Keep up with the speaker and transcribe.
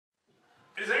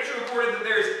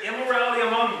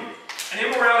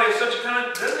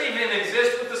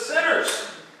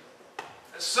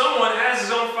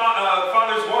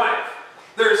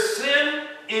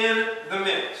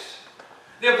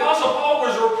The Apostle Paul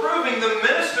was reproving the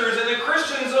ministers and the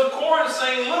Christians of Corinth,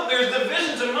 saying, look, there's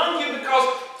divisions among you because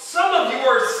some of you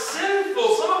are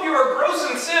sinful, some of you are gross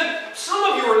in sin, some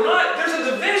of you are not. There's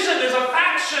a division, there's a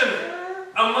faction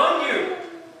among you.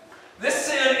 This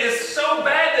sin is so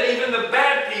bad that even the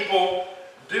bad people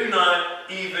do not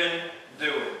even do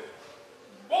it.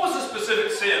 What was the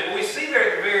specific sin? Well, we see there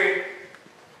at the very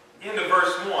end of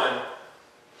verse 1,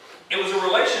 it was a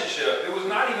relationship. It was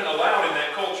not even allowed in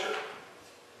that culture.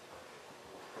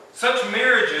 Such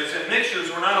marriages and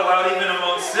mixtures were not allowed even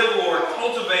among civil or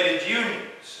cultivated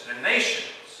unions and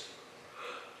nations.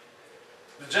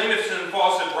 The Jameson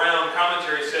Fawcett Brown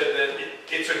commentary said that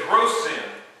it's a gross sin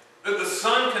that the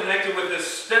son connected with his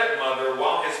stepmother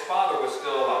while his father was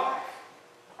still alive.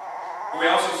 We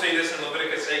also see this in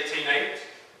Leviticus 18:8,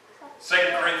 2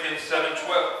 Corinthians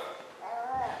 7:12.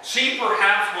 She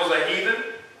perhaps was a heathen.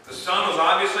 The son was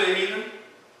obviously a heathen.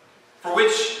 For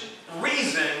which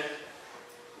reason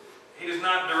he does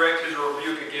not direct his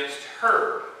rebuke against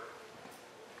her,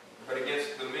 but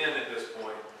against the men at this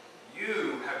point.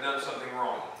 You have done something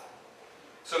wrong.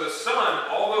 So the son,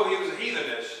 although he was a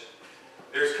heathenish,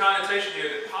 there's connotation here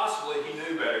that possibly he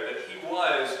knew better, that he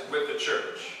was with the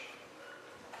church,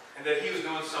 and that he was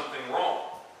doing something wrong.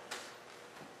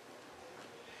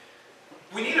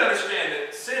 We need to understand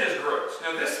that sin is gross.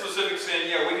 Now this specific sin,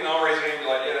 yeah, we can all raise our hand and be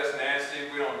like, yeah, that's nasty,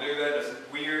 we don't do that, that's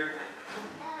weird.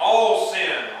 All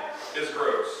sin is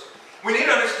gross. We need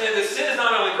to understand that sin is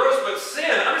not only gross, but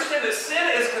understand that sin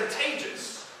is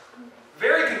contagious.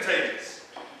 Very contagious.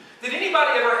 Did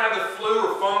anybody ever have the flu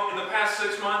or funk in the past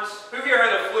 6 months? Who here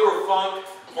had a flu or funk,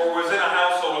 or was in a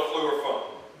household of flu or funk?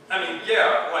 I mean,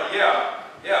 yeah.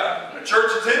 The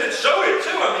church attendance showed it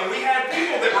too. I mean, we had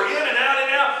people that were in and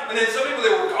out, and then some people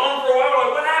that were gone for a while,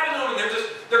 like, what happened to them?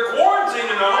 They're quarantined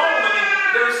in their home. I mean,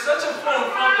 there's such a flu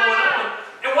and funk going on.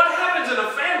 And what happens in a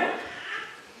family?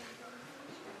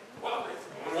 Well,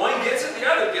 when one gets it, the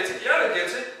other gets it, the other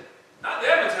gets it. Not the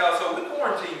Evans household, we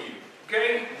quarantine you.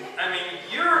 Okay? I mean,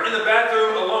 you're in the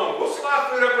bathroom alone. We'll slide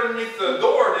food up underneath the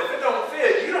door, and if it don't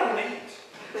fit, you don't eat.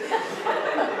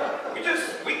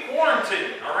 We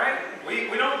quarantine, all right?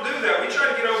 We don't do that. We try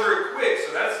to get over it quick.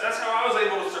 So that's how I was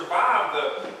able to survive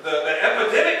the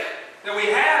epidemic that we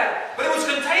had. But it was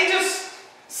contagious.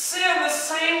 Sin the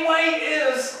same way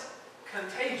is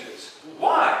contagious.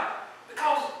 Why?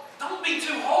 Because don't be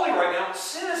too holy right now.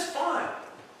 Sin is fun.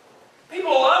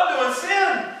 People love doing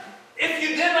sin. If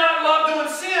you did not love doing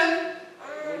sin,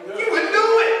 you would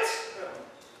do it.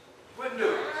 You wouldn't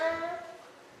do it.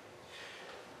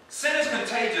 Sin is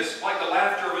contagious like the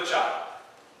laughter of a child.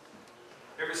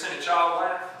 You ever seen a child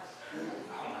laugh?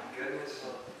 Oh my goodness.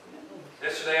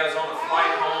 Yesterday I was on a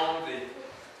flight home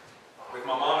with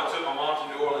my mom. I took my mom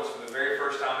to New Orleans for the very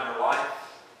first time in her life.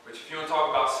 Which if you want to talk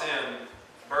about sin,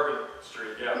 Bourbon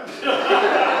Street, yeah.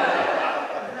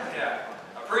 Yeah.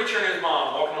 A preacher and his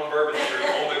mom walking on Bourbon Street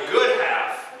on the good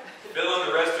half, filling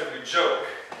the rest of your joke.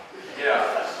 Yeah.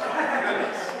 Oh my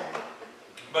goodness.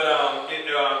 But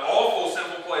awful,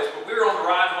 simple place. But we were on the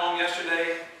ride home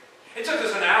yesterday. It took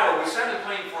us an hour. We sat in the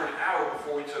plane for an hour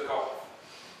before we took off.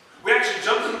 We actually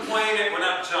jumped in the plane. Well,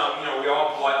 not jump. We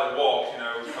all politely walked,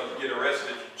 because you get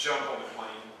arrested if you jump on the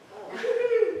plane.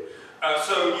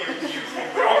 So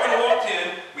we all kind of walked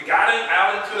in. We got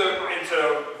out into the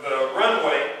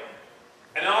runway,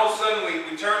 and then all of a sudden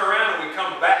we turn around and we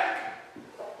come back.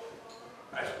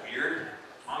 That's weird.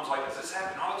 Mom's like, does this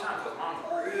happen all the time? Because Mom's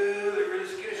really, really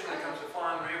skittish when it comes to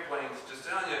flying airplanes. Just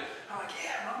telling you. I'm like,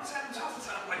 yeah, Mom, this happens all the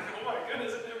time. I'm like, oh my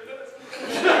goodness, it never does.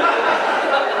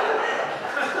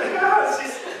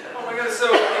 Oh my goodness.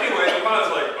 So anyway, the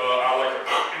pilot's like, I'd like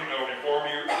to inform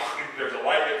you. There's a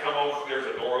light that come on. There's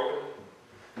a door open.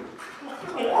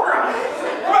 We're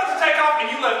about to take off, and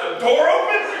you left the door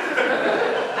open?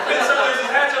 And so there's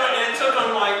this hatch on, and it took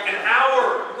them like an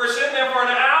hour. We're sitting there for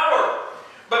an hour.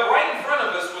 But right in front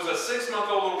of us was a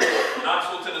 6-month-old little boy from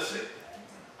Knoxville, Tennessee.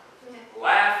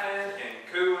 Laughing and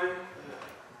cooing.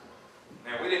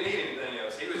 Man, we didn't need anything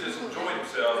else. He was just enjoying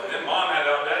himself. And then Mom had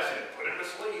the audacity to put him to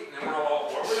sleep. And then we're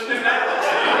all, what are we going to do now?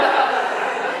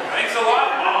 Thanks a lot,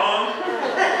 Mom.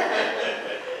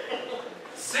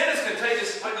 Sin is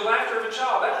contagious like the laughter of a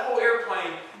child. That whole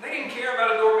airplane, they didn't care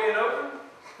about a door being open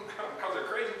because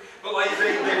they're crazy. But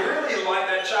they really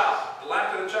like that child, the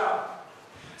laughter of the child.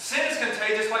 Sin is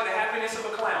contagious like the happiness of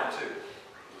a clown, too.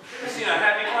 You seen a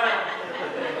happy clown?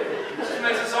 It just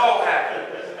makes us all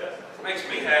happy. It makes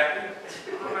me happy.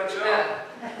 What about y'all?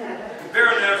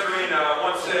 Vera Nazarene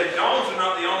once said, yawns are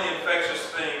not the only infectious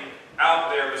thing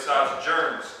out there besides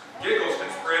germs. Giggles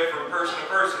can spread from person to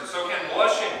person, so can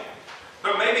blushing.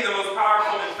 But maybe the most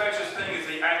powerful infectious thing is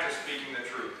the act of speaking the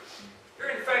truth.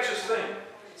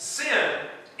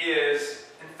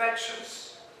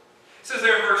 affections. It says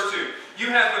there in verse 2, you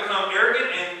have become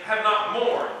arrogant and have not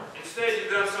mourned. Instead,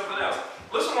 you've done something else.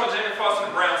 Listen to what James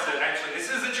Foster Brown said, actually. It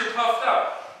says that you're puffed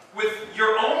up with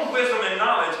your own wisdom and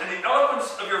knowledge and the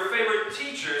eloquence of your favorite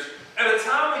teachers at a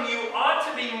time when you ought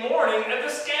to be mourning at the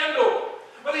scandal.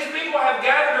 Well, these people have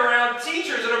gathered around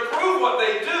teachers that approve what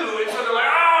they do, and so they're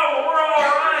like, oh, well, we're all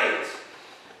right.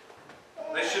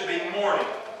 They should be mourning.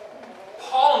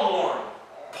 Paul mourned.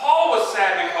 Paul was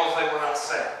sad because they were not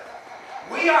sad.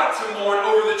 We ought to mourn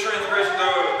over the transgressions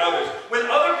of others. When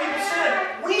other people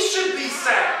sin, we should be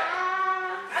sad.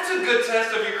 That's a good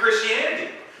test of your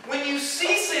Christianity. When you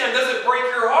see sin, does it break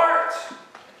your heart?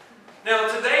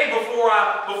 Now today, before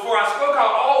I spoke, I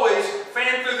always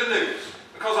fan through the news.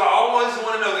 Because I always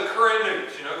want to know the current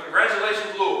news. You know,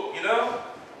 congratulations, Louisville. You know?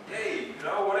 Yay, you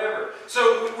know, whatever.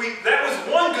 So that was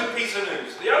one good piece of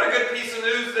news. The other good piece of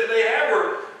news that they had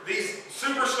were these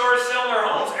superstars selling their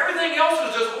homes. Everything else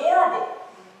was just horrible.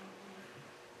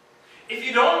 If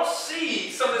you don't see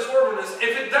some of this horribleness,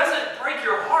 if it doesn't break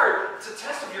your heart, it's a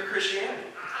test of your Christianity.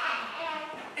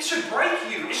 It should break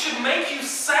you. It should make you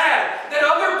sad that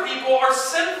other people are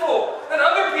sinful, that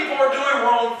other people are doing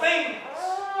wrong things.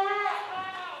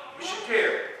 We should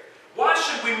care. Why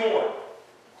should we mourn?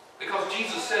 Because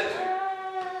Jesus said to.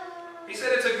 He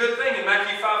said it's a good thing in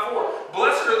Matthew 5:4.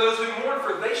 Blessed are those who mourn,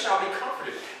 for they shall be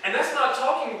comforted. And that's not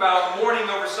talking about mourning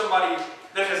over somebody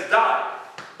that has died.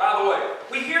 By the way,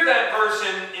 we hear that verse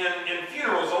in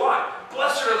funerals a lot.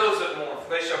 Blessed are those that mourn, for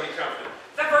they shall be comforted.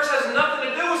 That verse has nothing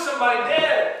to do with somebody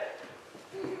dead.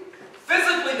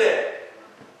 Physically dead.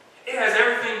 It has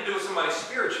everything to do with somebody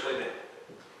spiritually dead.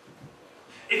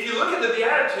 If you look at the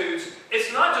Beatitudes,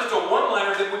 it's not just a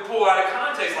one-liner that we pull out of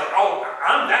context, like, oh,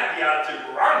 I'm that Beatitude,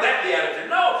 or I'm that Beatitude.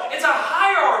 No, it's a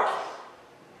hierarchy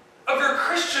of your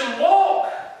Christian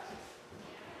walk.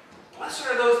 Blessed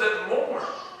are those that mourn.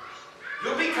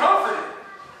 You'll be comforted.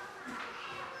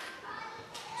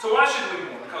 So why should we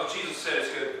mourn? Because Jesus said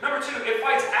it's good. Number 2, it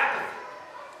fights apathy.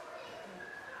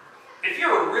 If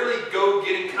you're a really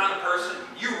go-getting kind of person,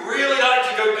 you really like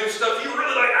to go do stuff, you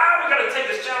really like, we got to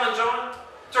take this challenge on.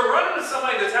 To run into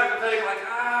somebody that's apathetic, like,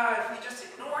 if we just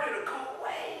ignored it, it'll go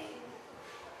away.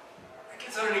 That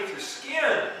gets underneath your skin.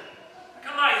 Like,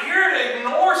 I'm not here to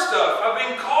ignore stuff. I've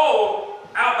been called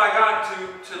out by God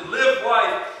to live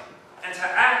life and to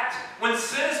act. When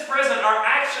sin is present, our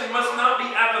action must not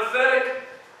be apathetic.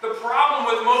 The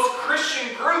problem with most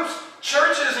Christian groups,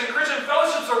 churches, and Christian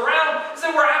fellowships around is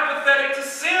that we're apathetic to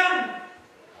sin.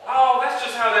 Oh, that's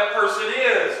just how that person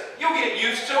is. You'll get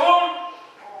used to them.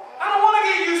 I don't want to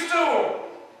get used to them.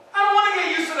 I don't want to get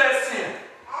used to that sin.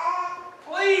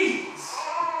 Please.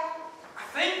 I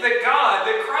think that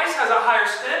Christ has a higher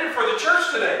standard for the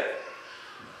church today.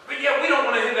 But yet we don't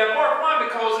want to hit that mark. Why?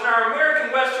 Because in our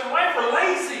American Western life, we're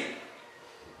lazy.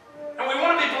 And we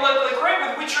want to be politically correct,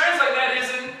 but we translate that as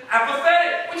an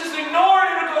apathetic. We just ignore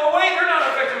it, it'll go away. They're not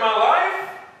affecting my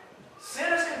life.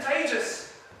 Sin is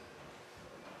contagious.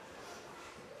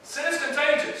 Sin is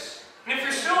contagious. And if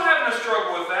you're still having a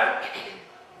struggle with that,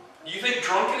 you think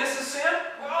drunkenness is sin?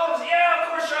 Well, yeah, of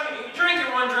course,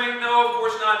 drinking one drink, no, of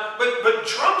course not. But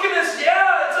drunkenness,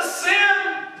 yeah, it's a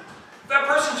sin. If that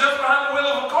person jumps behind the wheel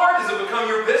of a car, does it become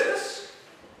your business?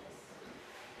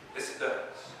 Yes, it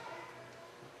does.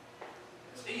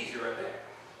 It's easy right there.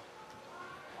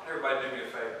 I want everybody to do me a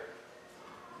favor.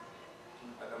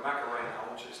 Like the Macarena, I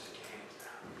want you to stick your hands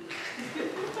down.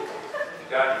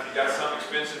 If you got something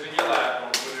expensive in your lap,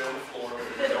 don't put it on the floor. If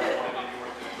you don't want it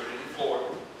anywhere, just put it in the floor.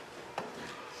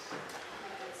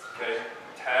 Okay?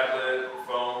 Tablet,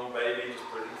 phone, baby, just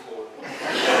put it in the floor.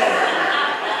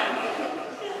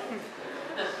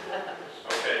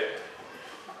 Okay.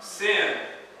 Sin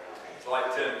is like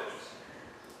tentacles.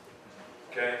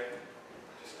 Okay?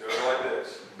 Just do it like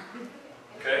this.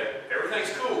 Okay?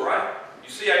 Everything's cool, right? You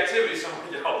see activity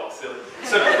somewhere, y'all look silly.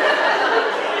 So,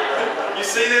 you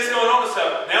see this going on and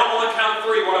stuff. Now on the count of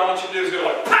 3, what I want you to do is go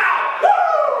like, pow!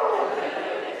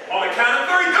 Woo! On the count of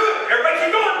 3, do it. Everybody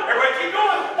keep going. Everybody keep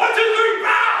going. 1, 2, 3,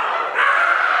 pow! Ah!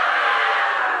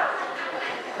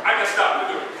 I can stop to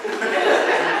do it.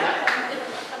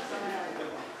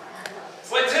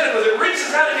 It's like tentacles. It reaches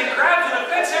out and it grabs and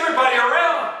affects everybody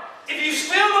around. If you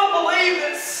still don't believe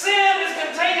that sin is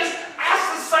contagious,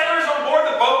 ask the sailors on board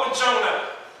the boat with Jonah.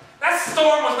 That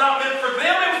storm was not meant for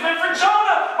them, it was meant for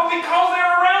Jonah. But because they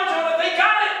were around Jonah, they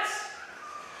got it.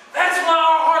 That's why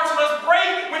our hearts must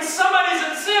break when somebody's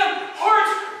in sin.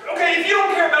 Hearts, okay, if you don't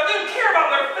care about them, care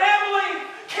about their family,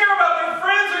 care about their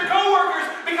friends or co-workers,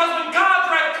 because when God's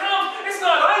wrath comes, it's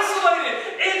not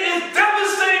isolated. It is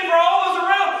devastating for all those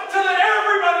around to let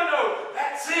everybody know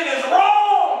that sin is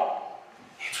wrong.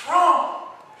 It's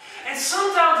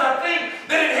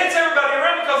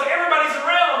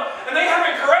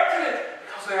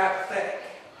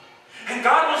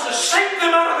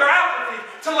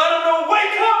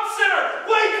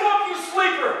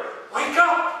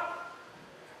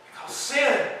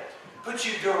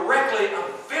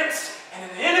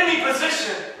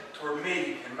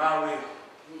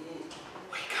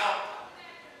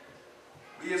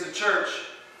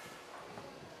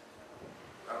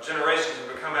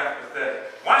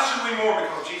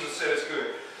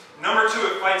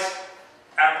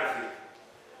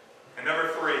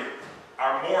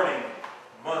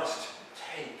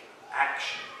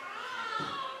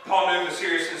Paul knew the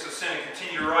seriousness of sin and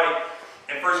continued to write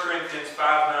in 1 Corinthians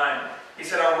 5:9. He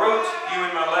said, I wrote you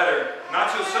in my letter not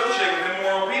to associate with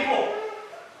immoral people.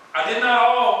 I did not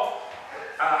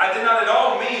at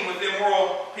all mean with the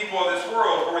immoral people of this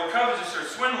world, or with covetous or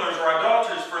swindlers or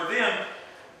idolaters. For them,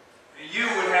 you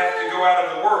would have to go out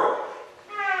of the world.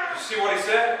 You see what he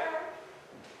said?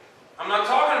 I'm not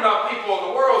talking about people of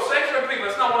the world, secular people.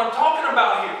 That's not what I'm talking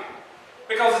about here.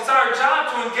 Because it's our job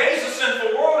to engage the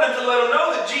sinful world and to let them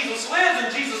know that Jesus lives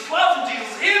and Jesus loves and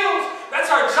Jesus heals.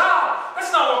 That's our job.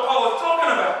 That's not what Paul is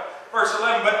talking about. Verse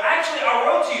 11, but actually I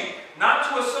wrote to you not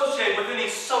to associate with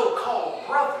any so-called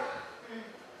brother.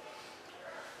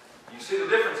 You see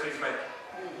the difference he's making?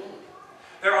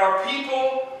 There are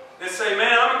people that say,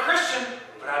 man, I'm a Christian,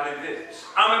 but I do this.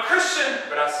 I'm a Christian,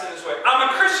 but I sin this way.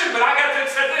 I'm a Christian, but I got to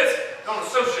accept this. Don't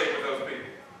associate with those people.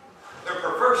 They're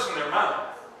perverse in their mind.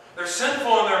 They're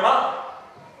sinful in their mind.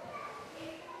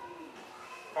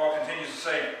 Paul continues to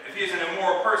say, if he is an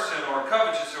immoral person, or a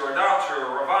covetous, or a adulterer,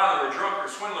 or a reviler, or a drunk, or a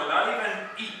swindler, not even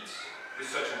eat with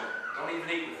such a one. Don't even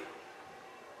eat with him.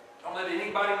 Don't let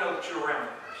anybody know that you're around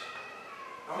that person.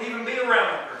 Don't even be around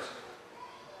that person.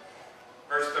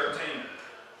 Verse 13.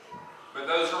 But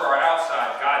those who are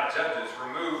outside, God judges.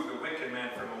 Remove the wicked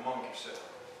man from among yourselves.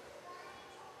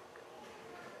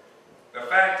 The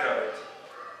fact of it,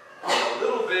 a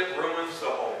little bit ruins the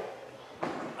whole.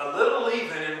 A little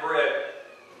leaven in bread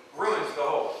ruins the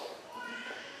whole.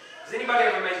 Has anybody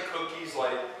ever made cookies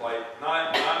like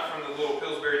not from the little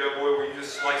Pillsbury Doughboy where you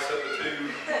just slice up the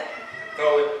tube,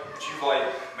 throw it, but you've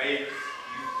made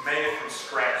it from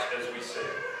scratch, as we say.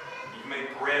 You've made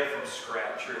bread from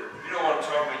scratch. You know what I'm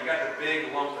talking about. You got the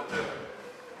big lump of dough.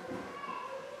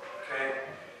 Okay?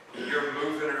 You're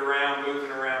moving it around, moving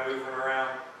around.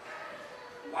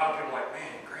 A lot of people are like,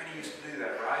 man, Granny used to do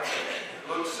that, right? It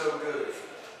looked so good.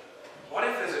 What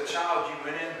if as a child you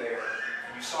went in there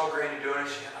and you saw Granny doing it,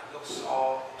 she had a little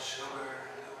salt, sugar,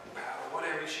 a little powder,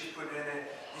 whatever she put in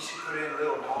it, and she put in a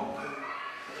little dog food.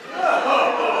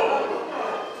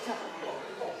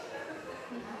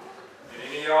 Did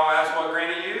any of y'all ask what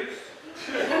Granny used?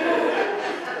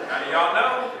 None of y'all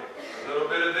know? A little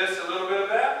bit of this, a little bit of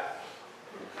that.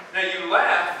 Now you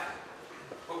laugh,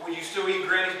 but will you still eat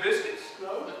Granny's biscuits?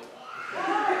 No.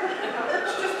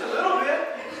 It's just a little bit.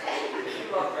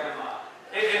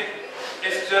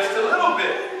 It's just a little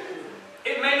bit.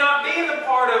 It may not be the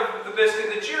part of the biscuit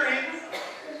that you're eating.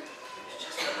 It's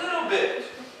just a little bit.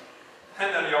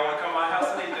 And none of y'all want to come to my house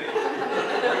and eat, do you?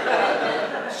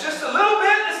 It's just a little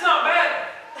bit. It's not bad.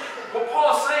 What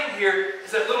Paul is saying here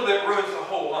is that little bit ruins the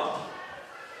whole lump.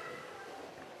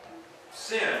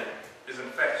 Sin is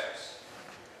infectious.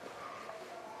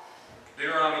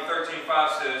 Deuteronomy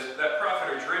 13:5 says, that prophet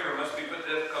or dreamer must be put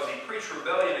to death because he preached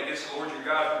rebellion against the Lord your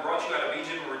God, who brought you out of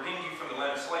Egypt and redeemed you from the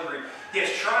land of slavery. He has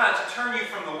tried to turn you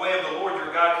from the way of the Lord your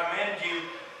God, commanded you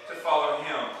to follow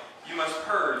him. You must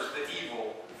purge the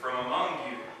evil from among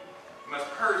you. You must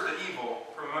purge the evil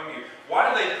from among you. Why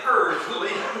do they purge the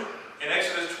evil? In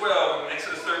Exodus 12, and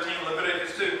Exodus 13,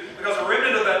 Leviticus 2, because a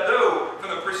remnant of that dough from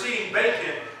the preceding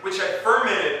bacon, which had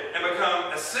fermented and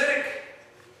become acidic,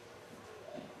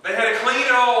 they had to clean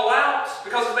it all out,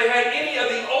 because if they had any of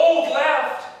the old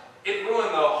left, it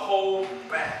ruined the whole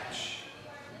batch.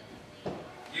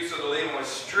 Use of the leaven was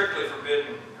strictly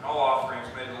forbidden in all offerings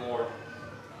made to the Lord.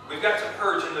 We've got to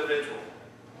purge individual.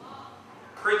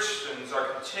 Christians are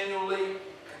continually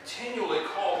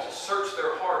called to search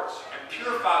their hearts and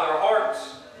purify their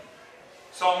hearts.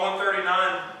 Psalm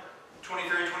 139,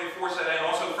 23 and 24 said that, and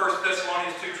also 1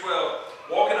 Thessalonians 2:12.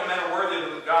 Walk in a manner worthy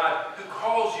of God who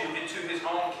calls you into his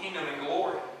own kingdom and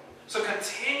glory. So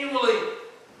continually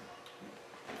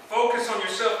focus on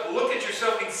yourself, look at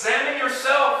yourself, examine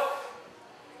yourself,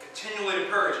 continually to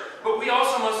purge. But we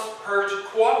also must purge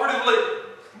cooperatively.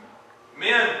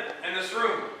 Men in this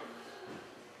room,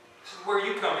 this is where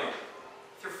you come in,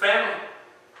 with your family.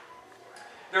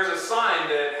 There's a sign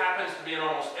that happens to be in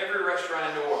almost every restaurant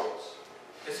in New Orleans.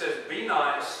 It says, be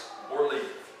nice or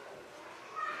leave.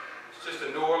 It's just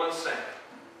a New Orleans saying.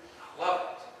 I love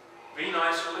it. Be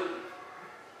nice or leave.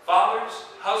 Fathers,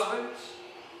 husbands,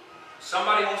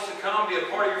 somebody wants to come, be a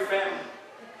part of your family.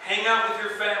 Hang out with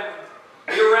your family.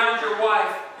 Be around your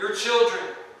wife, your children.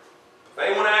 If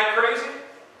they want to act crazy,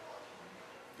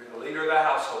 you're the leader of the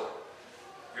household.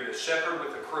 You're the shepherd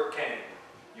with the crook cane.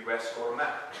 You escort them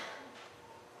out.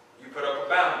 You put up a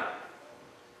boundary.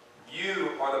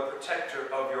 You are the protector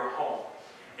of your home.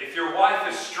 If your wife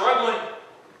is struggling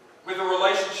with a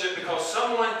relationship because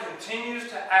someone continues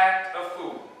to act a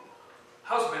fool,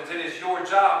 Husbands, it is your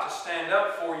job to stand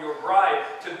up for your bride,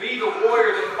 to be the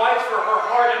warrior that fights for her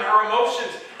heart and her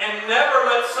emotions, and never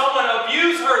let someone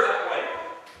abuse her that way.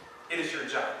 It is your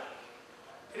job.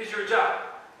 It is your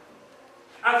job.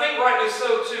 I think rightly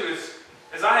so, too,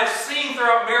 as I have seen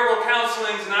throughout marital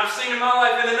counselings, and I've seen in my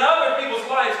life and in other people's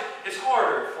lives, it's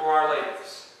harder for our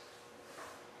ladies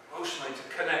emotionally to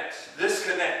connect,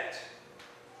 disconnect.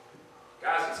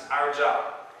 Guys, it's our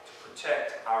job to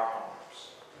protect our homes.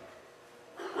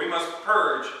 We must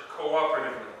purge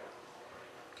cooperatively.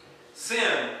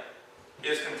 Sin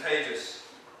is contagious.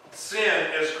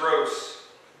 Sin is gross.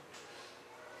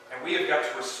 And we have got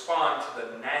to respond to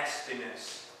the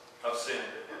nastiness of sin.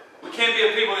 We can't be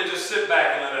a people that just sit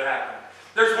back and let it happen.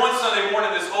 There's one Sunday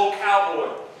morning, this old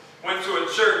cowboy went to a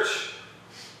church.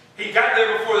 He got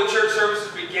there before the church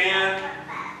services began.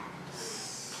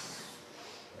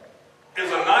 It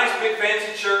was a nice, big,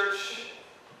 fancy church.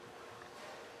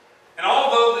 And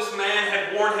although this man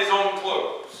had worn his own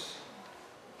clothes,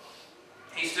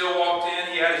 he still walked in.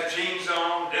 He had his jeans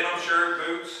on, denim shirt,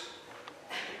 boots.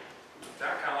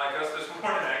 Kind of like us this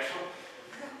morning, actually.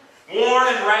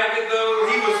 Worn and ragged, though.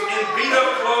 He was in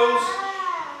beat-up clothes.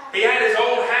 He had his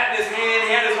old hat in his hand. He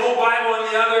had his old Bible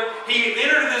in the other. He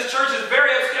entered this church, is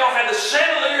very upscale, had the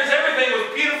chandeliers. Everything was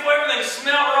beautiful. Everything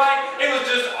smelled right. It was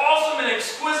just awesome and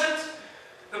exquisite.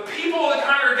 The people of the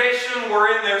congregation were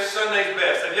in their Sunday's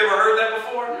best. Have you ever heard that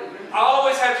before? I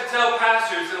always have to tell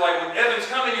pastors that, like, when Evan's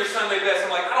come in your Sunday best,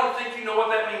 I'm like, I don't think you know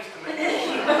what that means to me.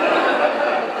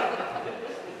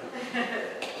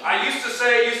 I used to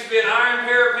say it used to be an iron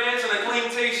pair of pants and a clean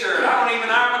t-shirt. I don't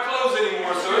even iron my clothes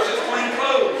anymore, so it's just clean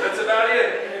clothes. That's about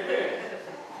it.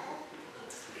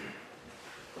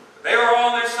 They were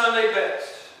all in their Sunday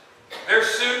best. Their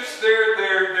suits,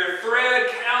 their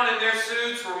thread count in their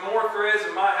suits were more threads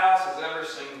than my house has ever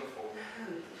seen before.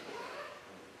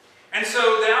 And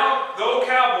so now the old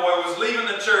cowboy was leaving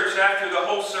the church after the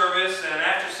whole service and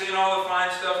after seeing all the fine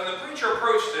stuff, and the preacher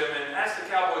approached him and asked the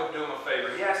cowboy to do him a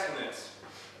favor. He asked him this: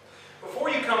 before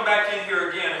you come back in here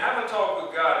again, have a talk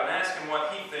with God and ask Him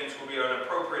what He thinks will be an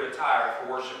appropriate attire for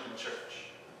worship in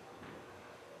church.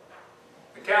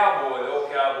 The old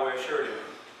cowboy assured him,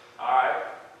 all right,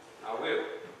 I will.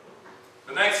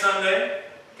 The next Sunday,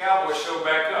 the cowboy showed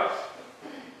back up,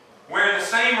 wearing the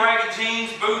same ragged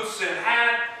jeans, boots, and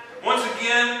hat, once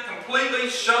again completely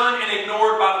shunned and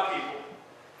ignored by the people.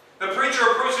 The preacher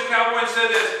approached the cowboy and said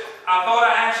this: I thought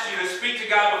I asked you to speak to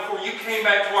God before you came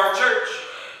back to our church.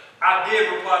 I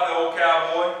did, replied the old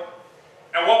cowboy.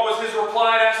 And what was his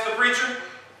reply? Asked the preacher.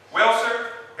 Well,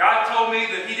 sir, God told me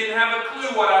that He didn't have a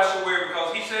clue what I should wear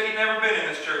because He said He'd never been in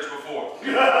this church before.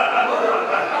 Amen.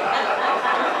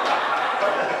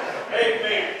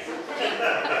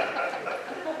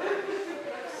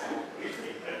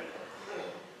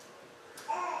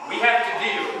 We have to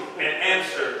deal and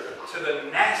answer to the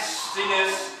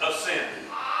nastiness of sin.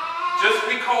 Just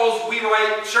because we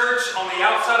write church on the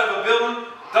outside of a building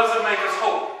doesn't make us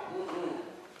holy.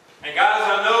 And guys,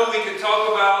 I know we can talk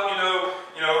about,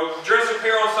 dress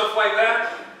apparel and stuff like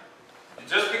that.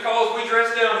 Just because we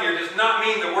dress down here does not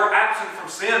mean that we're absent from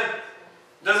sin.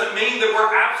 Doesn't mean that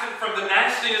we're absent from the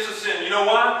nastiness of sin. You know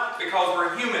why? Because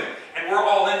we're human, and we're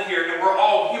all in here, and we're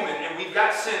all human, and we've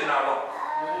got sin in our life.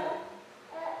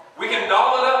 We can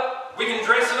doll it up. We can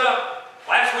dress it up.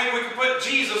 Last week we could put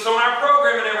Jesus on our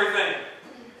program and everything.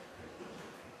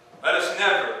 Let us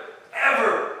never,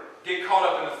 ever get caught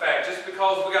up in the fact just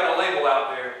because we got a label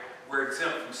out there, we're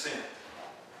exempt from sin.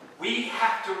 We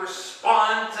have to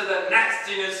respond to the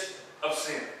nastiness of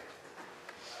sin.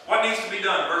 What needs to be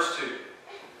done? Verse 2.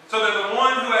 So that the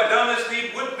one who had done this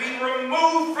deed would be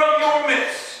removed from your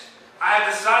midst. I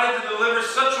have decided to deliver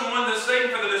such a one to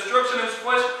Satan for the destruction of his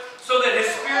flesh, so that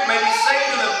his spirit may be saved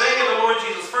in the day of the Lord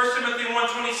Jesus. 1 Timothy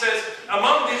 1:20 says,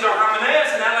 among these are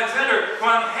Hymenaeus and Alexander, who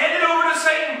I'm handed over to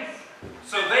Satan,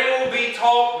 so they will be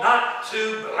taught not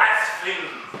to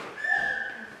blaspheme.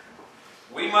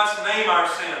 We must name our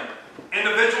sin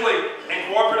individually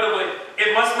and cooperatively.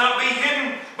 It must not be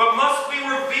hidden, but must be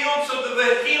revealed so that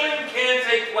the healing can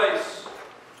take place.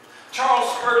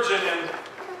 Charles Spurgeon,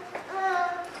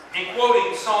 in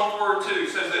quoting Psalm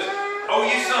 4:2, says this: O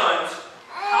ye sons,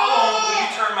 how long will you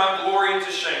turn my glory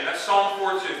into shame? That's Psalm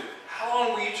 4:2. How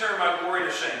long will you turn my glory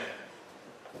to shame?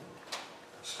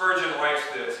 Spurgeon writes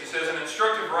this. He says, an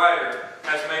instructive writer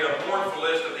has made a mournful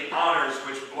list of the honors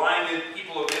which blinded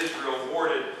people of Israel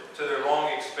awarded to their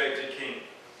long-expected king.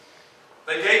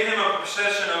 They gave him a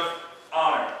procession of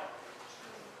honor,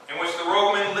 in which the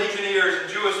Roman legionnaires and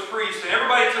Jewish priests and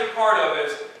everybody took part of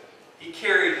as he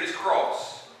carried his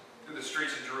cross through the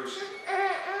streets of Jerusalem.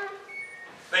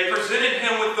 They presented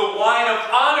him with the wine of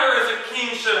honor as a king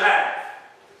should have.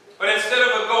 But instead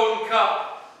of a golden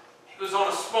cup, he was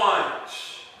on a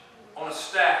sponge, on a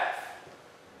staff,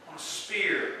 on a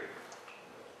spear,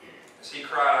 as he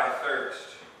cried, I thirst.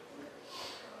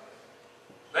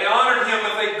 They honored him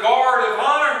with a guard of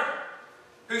honor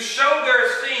who showed their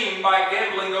esteem by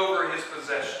gambling over his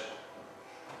possession.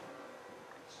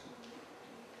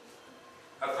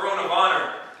 A throne of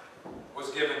honor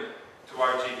was given to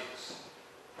our Jesus,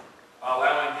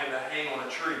 allowing him to hang on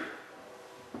a tree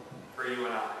for you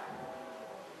and I.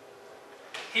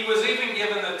 He was even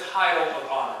given the title of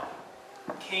honor,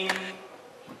 King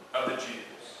of the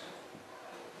Jews.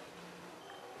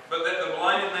 But that the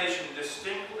blinded nation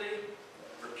distinctly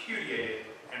repudiated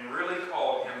and really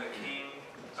called him the King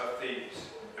of Thieves,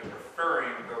 and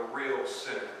preferring the real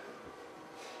sinner,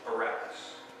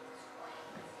 Barabbas.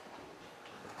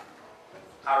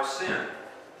 Our sin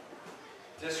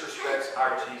disrespects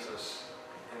our Jesus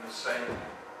in the same way.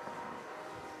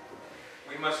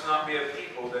 We must not be a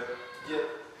people that get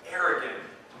arrogant,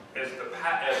 as the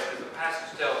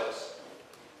passage tells us,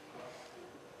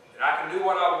 that I can do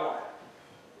what I want,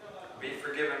 be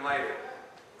forgiven later.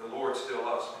 The Lord still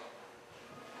loves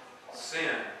me.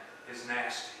 Sin is nasty.